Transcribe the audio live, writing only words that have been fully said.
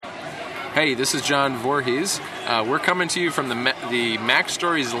Hey, this is John Voorhees. We're coming to you from the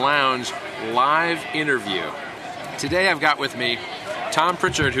MacStories Lounge live interview. Today I've got with me Tom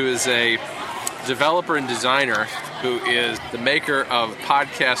Pritchard, who is a developer and designer who is the maker of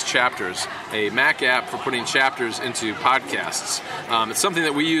Podcast Chapters, a Mac app for putting chapters into podcasts. It's something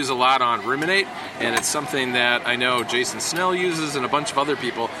that we use a lot on Ruminate, and it's something that I know Jason Snell uses and a bunch of other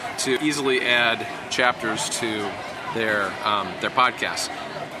people to easily add chapters to their podcasts.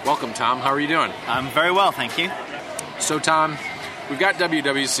 Welcome, Tom. How are you doing? I'm very well, thank you. So, Tom, we've got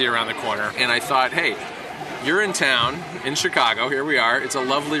WWC around the corner, and I thought, hey, you're in town in Chicago. Here we are. It's a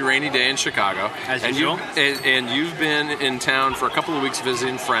lovely rainy day in Chicago. As usual. And you've been in town for a couple of weeks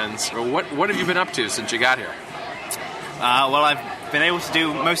visiting friends. What have you been up to since you got here? Well, I've been able to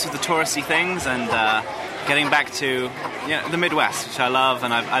do most of the touristy things and getting back to the Midwest, which I love,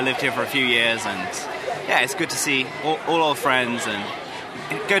 and I lived here for a few years, and yeah, it's good to see all old friends and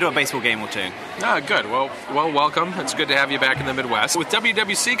go to a baseball game or two. Ah, good. Well, welcome. It's good to have you back in the Midwest. With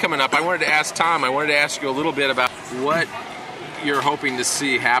WWC coming up, I wanted to ask you a little bit about what you're hoping to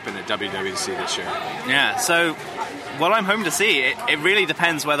see happen at WWC this year. Yeah, so what I'm hoping to see, it really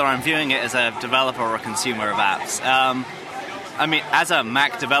depends whether I'm viewing it as a developer or a consumer of apps. I mean, as a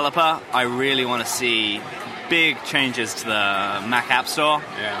Mac developer, I really want to see big changes to the Mac App Store.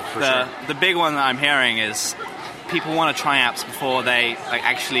 Yeah, for sure. The big one that I'm hearing is people want to try apps before they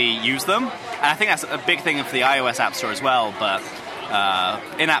actually use them. And I think that's a big thing for the iOS App Store as well, but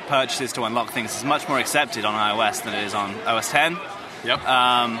in-app purchases to unlock things is much more accepted on iOS than it is on OS X. Yep.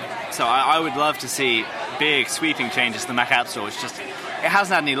 So I would love to see big, sweeping changes to the Mac App Store. It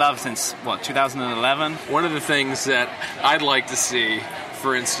hasn't had any love since, 2011? One of the things that I'd like to see,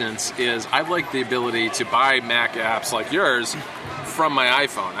 for instance, is I'd like the ability to buy Mac apps like yours from my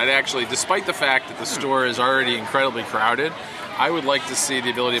iPhone. I'd actually, despite the fact that the store is already incredibly crowded, I would like to see the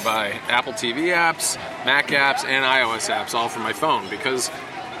ability to buy Apple TV apps, Mac apps, and iOS apps all from my phone because,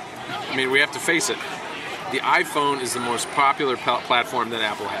 I mean, we have to face it. The iPhone is the most popular platform that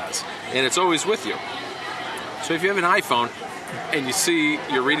Apple has, and it's always with you. So if you have an iPhone and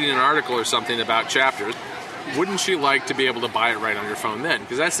you're reading an article or something about chapters, wouldn't you like to be able to buy it right on your phone then?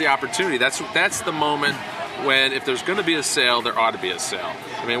 Because that's the opportunity. That's the moment when if there's going to be a sale, there ought to be a sale.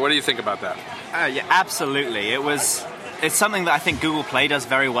 I mean, what do you think about that? Yeah, absolutely. It's something that I think Google Play does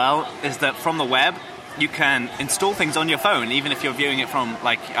very well, is that from the web, you can install things on your phone, even if you're viewing it from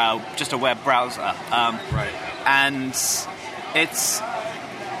just a web browser. Right. And it's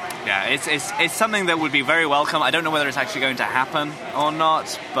something that would be very welcome. I don't know whether it's actually going to happen or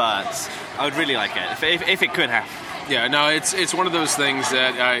not, but I would really like it if it could happen. Yeah, no, it's one of those things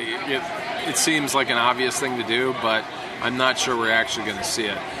that it seems like an obvious thing to do, but I'm not sure we're actually going to see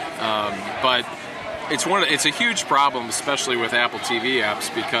it. But it's a huge problem, especially with Apple TV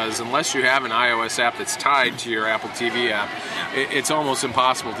apps, because unless you have an iOS app that's tied to your Apple TV app, it's almost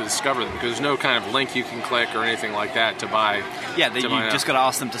impossible to discover them because there's no kind of link you can click or anything like that to buy. Yeah, you just got to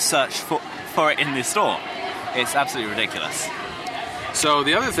ask them to search for it in the store. It's absolutely ridiculous. So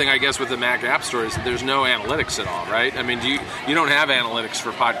the other thing, I guess, with the Mac App Store is that there's no analytics at all, right? I mean, you don't have analytics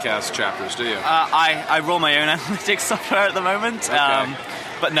for podcast chapters, do you? I roll my own analytics software at the moment. Okay.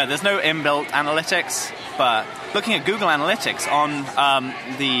 But no, there's no inbuilt analytics. But looking at Google Analytics on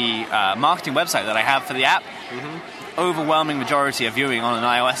the marketing website that I have for the app, overwhelming majority are viewing on an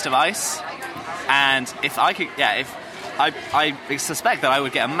iOS device. And if I could, I suspect that I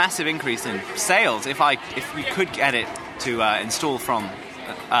would get a massive increase in sales if we could get it to install from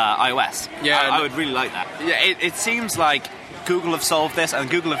iOS. Yeah, I would really like that. Yeah, it seems like Google have solved this, and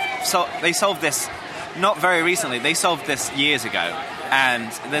they solved this not very recently. They solved this years ago,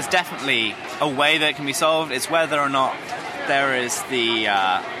 and there's definitely a way that it can be solved. It's whether or not there is the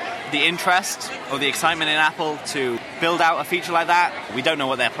interest or the excitement in Apple to build out a feature like that. We don't know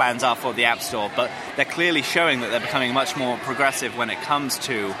what their plans are for the App Store, but they're clearly showing that they're becoming much more progressive when it comes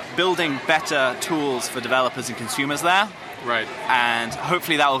to building better tools for developers and consumers there. Right. And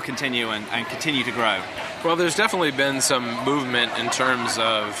hopefully that will continue and continue to grow. Well, there's definitely been some movement in terms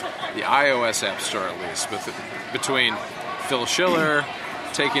of the iOS App Store, at least, between Phil Schiller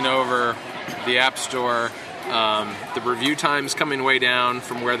taking over the App Store, the review times coming way down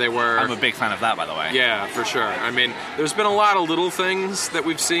from where they were. I'm a big fan of that, by the way. Yeah, for sure. I mean, there's been a lot of little things that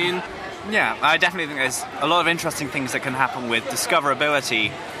we've seen. Yeah, I definitely think there's a lot of interesting things that can happen with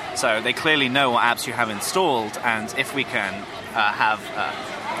discoverability. So they clearly know what apps you have installed, and if we can have...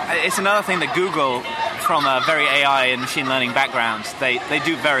 it's another thing that Google, from a very AI and machine learning background, they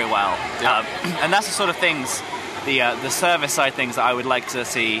do very well. Yeah. And that's the sort of things the service side things that I would like to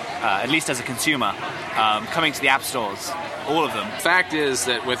see, at least as a consumer, coming to the app stores, all of them. Fact is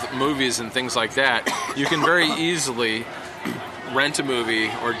that with movies and things like that, you can very easily rent a movie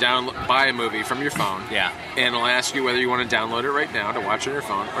or buy a movie from your phone. Yeah. And it'll ask you whether you want to download it right now to watch on your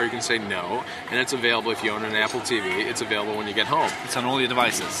phone, or you can say no. And it's available if you own an Apple TV. It's available when you get home. It's on all your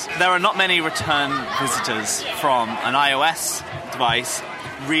devices. There are not many return visitors from an iOS device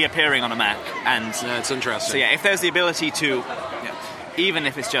reappearing on a Mac. And it's interesting. So yeah, if there's the ability to, even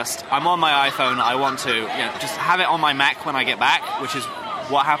if it's just, I'm on my iPhone, I want to just have it on my Mac when I get back, which is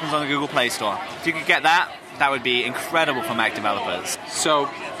what happens on the Google Play Store. If you could get that would be incredible for Mac developers. So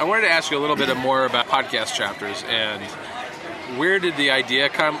I wanted to ask you a little bit more about podcast chapters, and where did the idea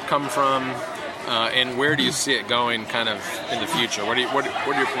come from, and where do you see it going kind of in the future? What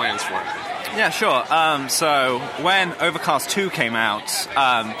are your plans for it? Yeah, sure. So when Overcast 2 came out,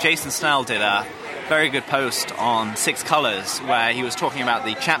 Jason Snell did a very good post on 6 Colors where he was talking about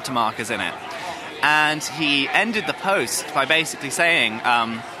the chapter markers in it. And he ended the post by basically saying,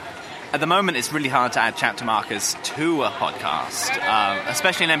 at the moment, it's really hard to add chapter markers to a podcast,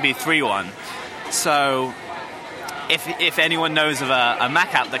 especially an MP3 one. So, if anyone knows of a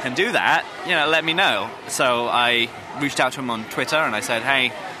Mac app that can do that, let me know. So I reached out to him on Twitter and I said,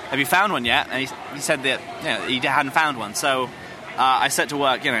 "Hey, have you found one yet?" And he said that he hadn't found one. So I set to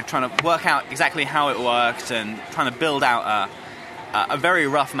work, trying to work out exactly how it worked and trying to build out a very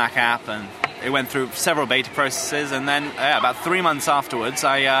rough Mac app. And it went through several beta processes, and then about 3 months afterwards,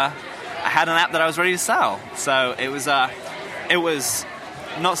 I had an app that I was ready to sell. So it was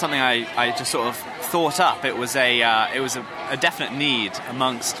not something I just sort of thought up. It was a definite need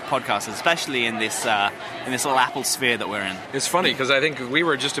amongst podcasters, especially in this little Apple sphere that we're in. It's funny because I think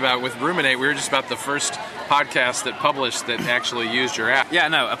with Ruminate, we were just about the first podcast that published that actually used your app. Yeah,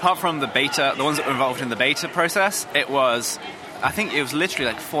 no. Apart from the ones that were involved in the beta process, I think it was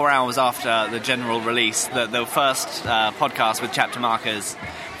literally like 4 hours after the general release that the first podcast with chapter markers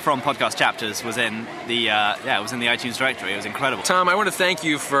from Podcast Chapters was in the iTunes directory. It was incredible. Tom, I want to thank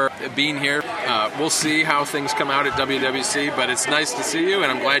you for being here. We'll see how things come out at WWC, but it's nice to see you,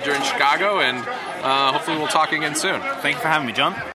 and I'm glad you're in Chicago, and hopefully we'll talk again soon. Thank you for having me, John.